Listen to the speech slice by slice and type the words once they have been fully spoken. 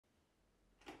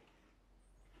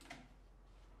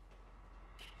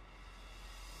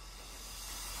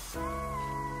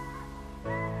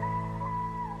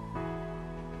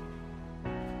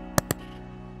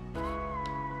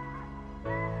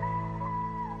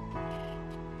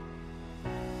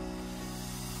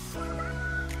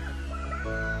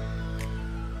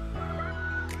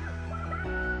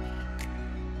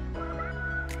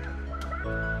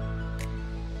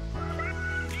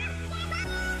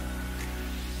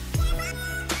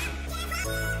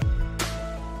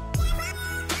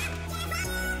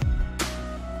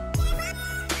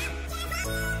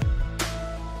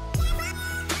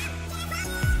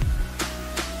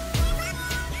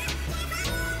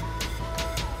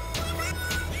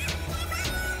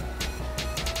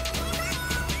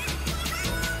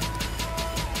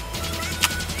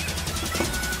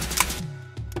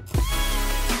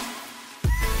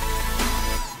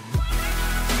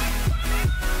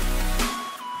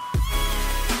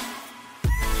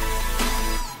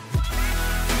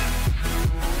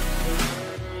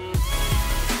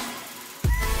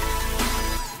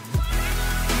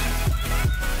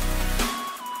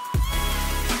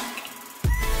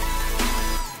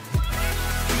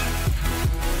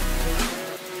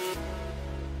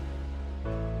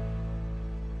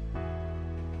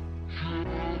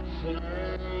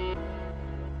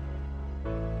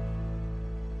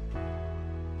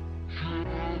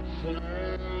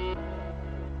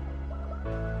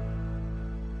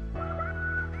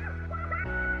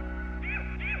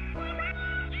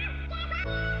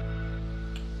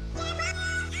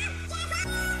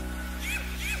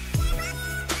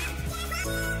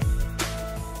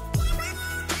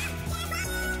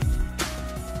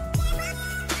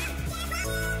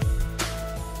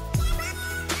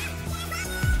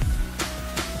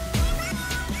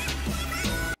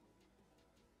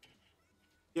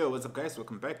What's up guys,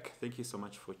 welcome back. Thank you so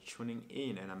much for tuning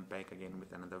in, and I'm back again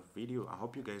with another video. I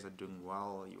hope you guys are doing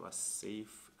well, you are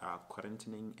safe,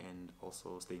 quarantining and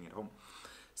also staying at home.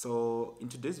 So in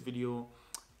today's video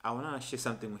I want to share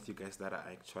something with you guys that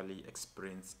I actually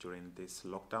experienced during this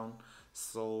lockdown.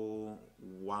 So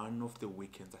one of the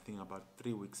weekends, I think about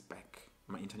 3 weeks back,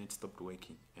 my internet stopped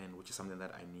working, and which is something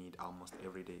that I need almost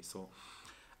every day. So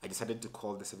I decided to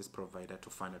call the service provider to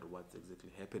find out what's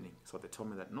exactly happening. So they told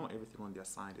me that no, everything on their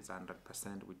side is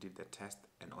 100%. We did the test,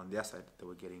 and on their side they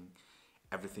were getting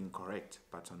everything correct,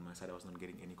 but on my side I was not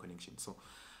getting any connection. So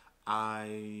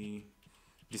I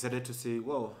decided to say,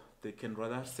 well, they can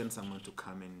rather send someone to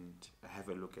come and have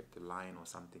a look at the line or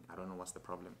something. I don't know what's the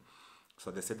problem.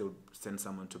 So they said they would send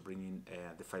someone to bring in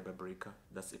the fiber breaker.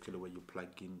 That's actually where you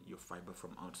plug in your fiber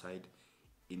from outside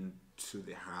into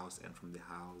the house, and from the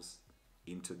house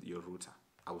into your router.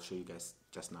 I will show you guys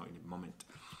just now in a moment.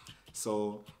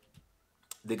 So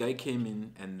the guy came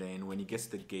in, and then when he gets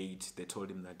to the gate, they told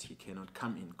him that he cannot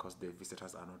come in because the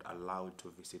visitors are not allowed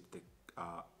to visit the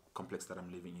complex that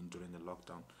I'm living in during the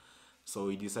lockdown. So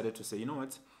he decided to say, you know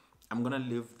what, I'm gonna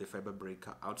leave the fiber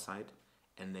breaker outside,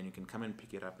 and then you can come and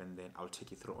pick it up, and then I'll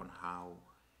take you through on how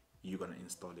you're gonna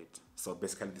install it. So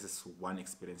basically this is one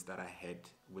experience that I had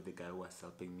with the guy who was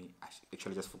helping me. I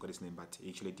actually just forgot his name, but he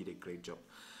actually did a great job.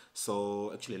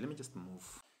 So actually, let me just move.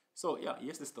 So yeah,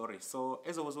 here's the story. So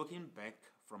as I was walking back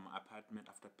from my apartment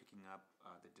after picking up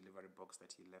the delivery box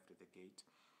that he left at the gate,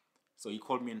 so he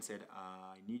called me and said,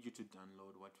 I need you to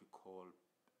download what we call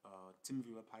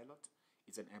TeamViewer Pilot.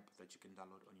 It's an app that you can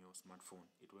download on your smartphone.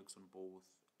 It works on both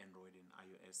Android and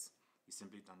iOS. You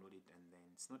simply download it, and then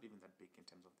it's not even that big in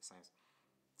terms of the size.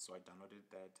 So I downloaded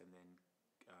that, and then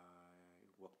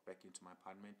walked back into my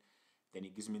apartment. Then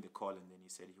he gives me the call, and then he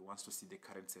said he wants to see the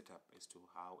current setup as to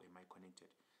how am I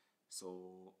connected.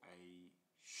 So I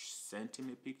sent him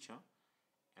a picture,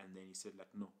 and then he said like,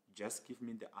 no, just give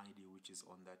me the ID which is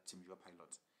on that TeamViewer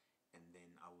Pilot, and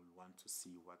then I will want to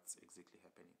see what's exactly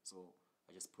happening. So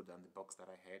I just put down the box that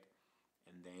I had,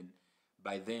 and then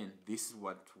by then this is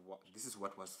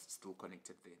what was still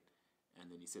connected then. And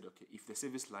then he said, okay, if the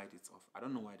service light is off, I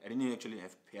don't know why, I didn't actually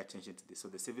have pay attention to this. So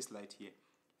the service light here,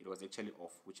 it was actually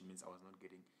off, which means I was not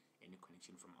getting any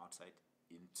connection from outside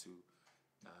into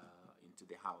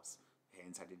the house.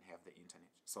 Hence I didn't have the internet.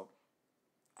 So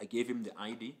I gave him the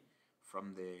ID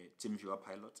from the TeamViewer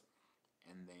Pilot,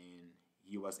 and then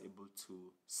he was able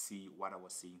to see what I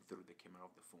was seeing through the camera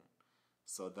of the phone.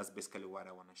 So that's basically what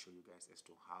I want to show you guys as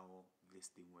to how this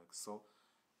thing works. So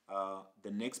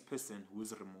the next person who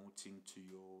is remoting to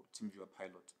your TeamViewer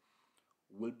Pilot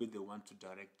will be the one to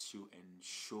direct you and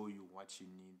show you what you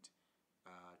need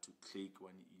to click,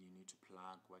 when you need to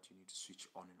plug, what you need to switch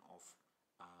on and off.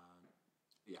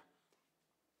 Yeah,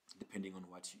 depending on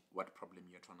what problem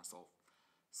you're trying to solve.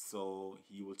 So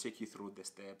he will take you through the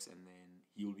steps, and then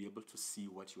he will be able to see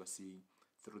what you are seeing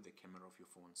through the camera of your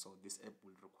phone. So this app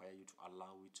will require you to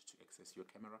allow it to access your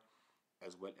camera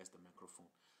as well as the microphone.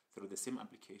 Through the same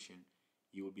application,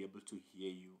 he will be able to hear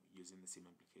you using the same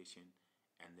application,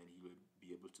 and then he will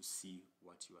be able to see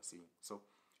what you are seeing. So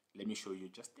let me show you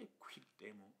just a quick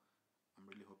demo. I'm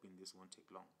really hoping this won't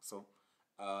take long. So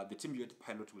the TeamViewer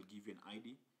Pilot will give you an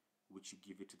ID, which you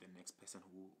give it to the next person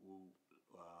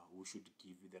who should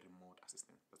give you the remote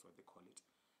assistant. That's what they call it.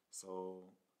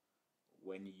 So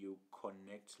when you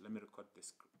connect, let me record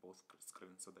both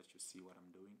screens so that you see what I'm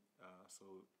doing.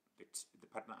 So the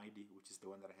partner ID, which is the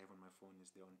one that I have on my phone, is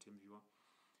there on TeamViewer.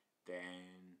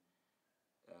 Then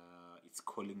it's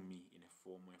calling me in a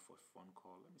form for a phone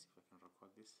call. Let me see if I can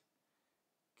record this.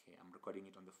 Okay, I'm recording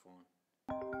it on the phone.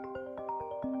 Okay,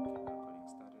 the recording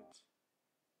started.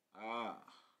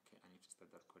 Okay, I need to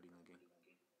start that recording again.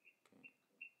 Okay.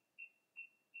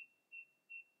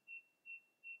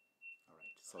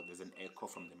 Alright, so there's an echo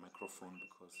from the microphone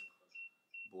because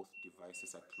both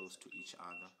devices are close to each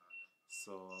other.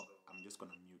 So I'm just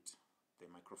gonna mute the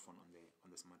microphone on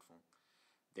the smartphone.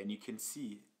 Then you can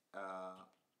see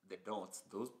the dots.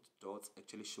 Those dots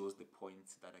actually shows the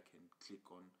points that I can click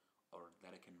on or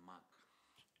that I can mark.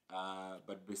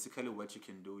 But basically what you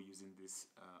can do using this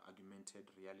augmented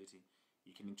reality,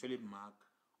 you can actually mark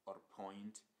or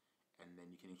point, and then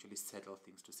you can actually settle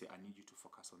things to say, I need you to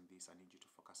focus on this, I need you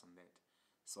to focus on that.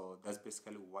 So that's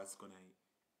basically what's gonna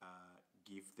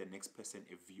give the next person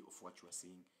a view of what you are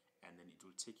seeing, and then it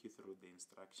will take you through the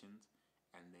instructions,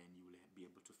 and then you will be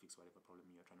able to fix whatever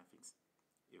problem you're trying to fix,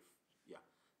 if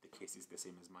the case is the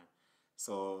same as mine.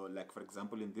 So like for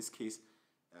example, in this case,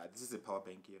 this is a power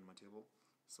bank here on my table,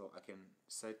 so I can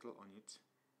settle on it.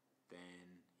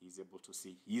 Then he's able to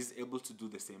see, he's able to do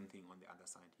the same thing on the other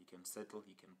side. He can settle,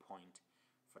 he can point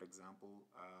For example,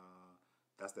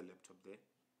 that's the laptop there.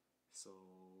 So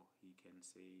you can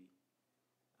say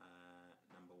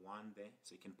number 1 there.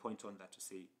 So you can point on that to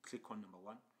say click on number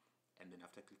 1, and then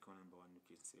after click on number 1 you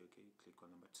can say okay, click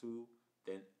on number 2.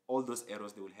 Then all those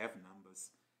arrows, they will have numbers.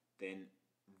 Then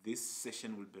this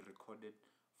session will be recorded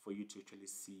for you to actually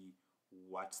see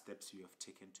what steps you have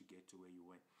taken to get to where you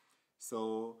went.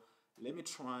 So let me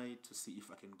try to see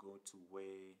if I can go to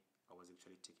where I was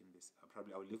actually taking this.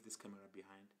 I will leave this camera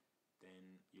behind,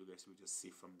 then you guys will just see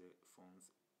from the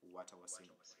phones what I was saying.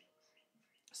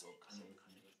 So come with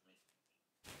me.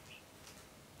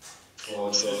 So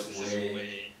this is where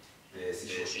the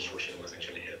situation was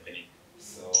actually happening.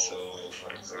 So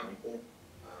for example,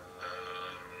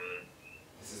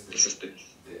 this is the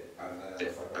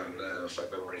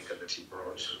fiber breaker that he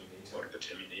brought, or the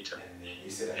terminator, and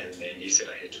then he said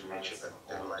I had to make sure that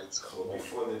the lights are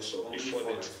on. So before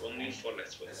that, only 4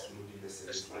 lights were on,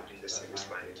 excluding the service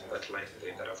light. That light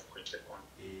there that I've pointed on,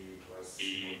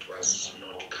 it was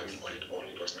not coming on at all,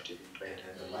 it was not even red.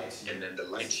 And then the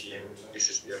light here, this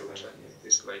is the router,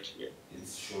 this light here,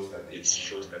 it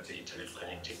shows that the internet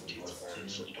connectivity is on,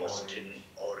 so it was turning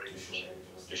orange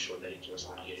to show that it was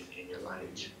not getting any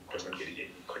light, it was not getting any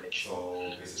connection.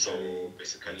 So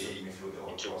basically,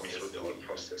 it took me through the whole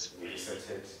process. We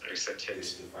resetted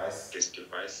this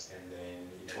device, and then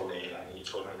he told me that I need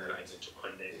to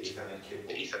connect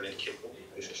the Ethernet cable.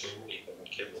 This is the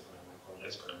Ethernet cable.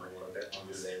 Let's go and on that.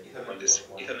 And then on this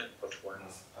Ethernet port 1,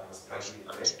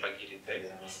 I must plug it in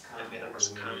there, and then I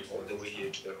must come all the way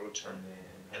here to the router,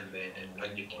 and then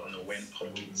plug it on the WAN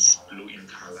port. It's blue in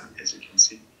color, as you can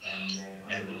see.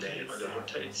 And then on the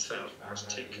router itself, I must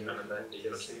take another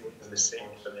yellow cable, the same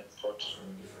Ethernet port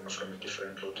from a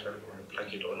different router, and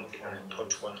plug it on Ethernet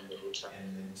port 1 on the router,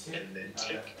 and then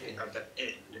take the other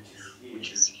end,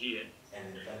 which is here,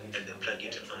 and then plug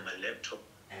it on my laptop,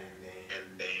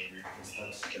 and then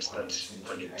I can start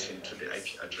connecting to the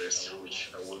IP address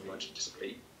which I will want to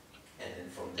display. And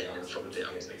then from there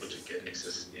I was able to get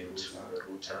access into the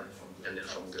router, and then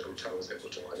from the router I was able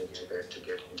to connect to that to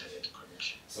get internet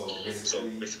connection. So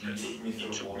basically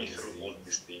it took me through all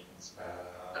these things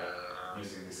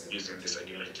using this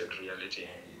augmented reality,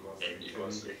 and it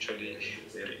was actually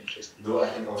very interesting. Though I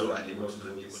think I was not able to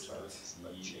do this,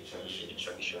 but he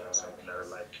actually showed us another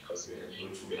light, because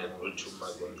we are able to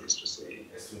mark on this to say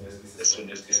as soon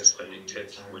as this is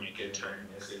connected, when you get time,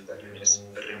 clean that mess,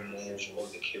 remove all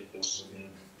the cables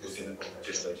within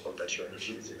the cycle that you are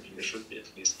using. There should be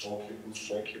at least 4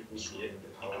 cables here,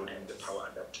 including the power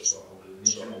adapters.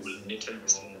 So I will neaten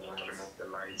this and remove the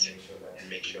lights and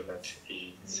make sure that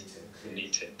it's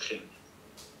neat and clean.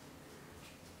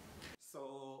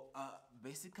 So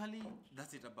basically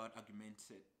that's it about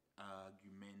augmented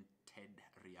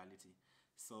reality.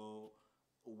 So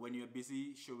when you're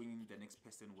busy showing the next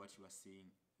person what you are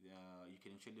seeing, you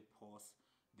can actually pause.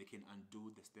 They can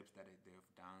undo the steps that they have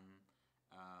done,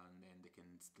 and then they can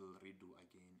still redo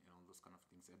again and all those kind of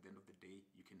things. At the end of the day,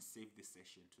 you can save this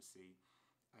session to say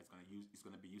it's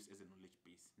gonna be used as a knowledge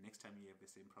base. Next time you have the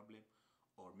same problem,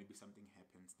 or maybe something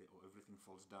happens there, or everything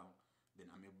falls down, then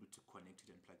I'm able to connect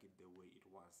it and plug it the way it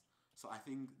was. So I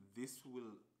think this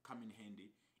will come in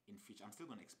handy in future. I'm still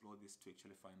going to explore this to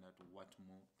actually find out what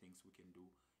more things we can do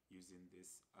using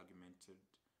this augmented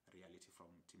reality from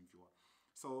TeamViewer.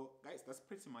 So guys, that's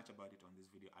pretty much about it on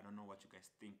this video. I don't know what you guys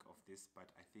think of this,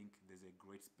 but I think there's a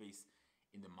great space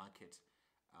in the market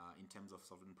in terms of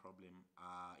solving problem.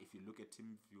 If you look at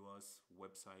TeamViewer's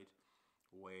website,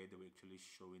 where they were actually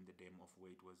showing the demo of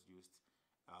where it was used,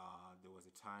 there was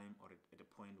a time or at a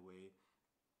point where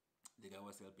the guy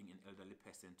was helping an elderly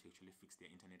person to actually fix their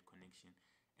internet connection,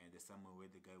 and there's somewhere where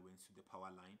the guy went to the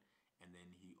power line, and then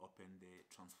he opened the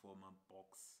transformer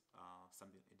box,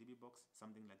 something, a DB box,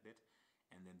 something like that,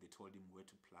 and then they told him where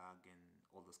to plug and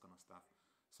all this kind of stuff.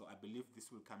 So I believe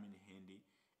this will come in handy,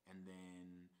 and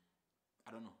then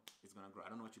I don't know, it's gonna grow. I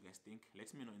don't know what you guys think.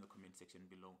 Let me know in the comment section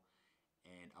below,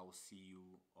 and I will see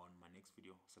you on my next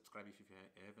video. Subscribe if you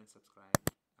haven't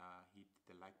subscribed. Hit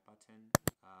the like button,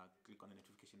 click on the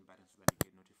notification button so that you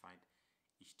get notified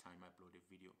each time I upload a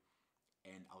video,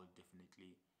 and I will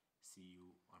definitely see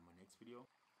you on my next video.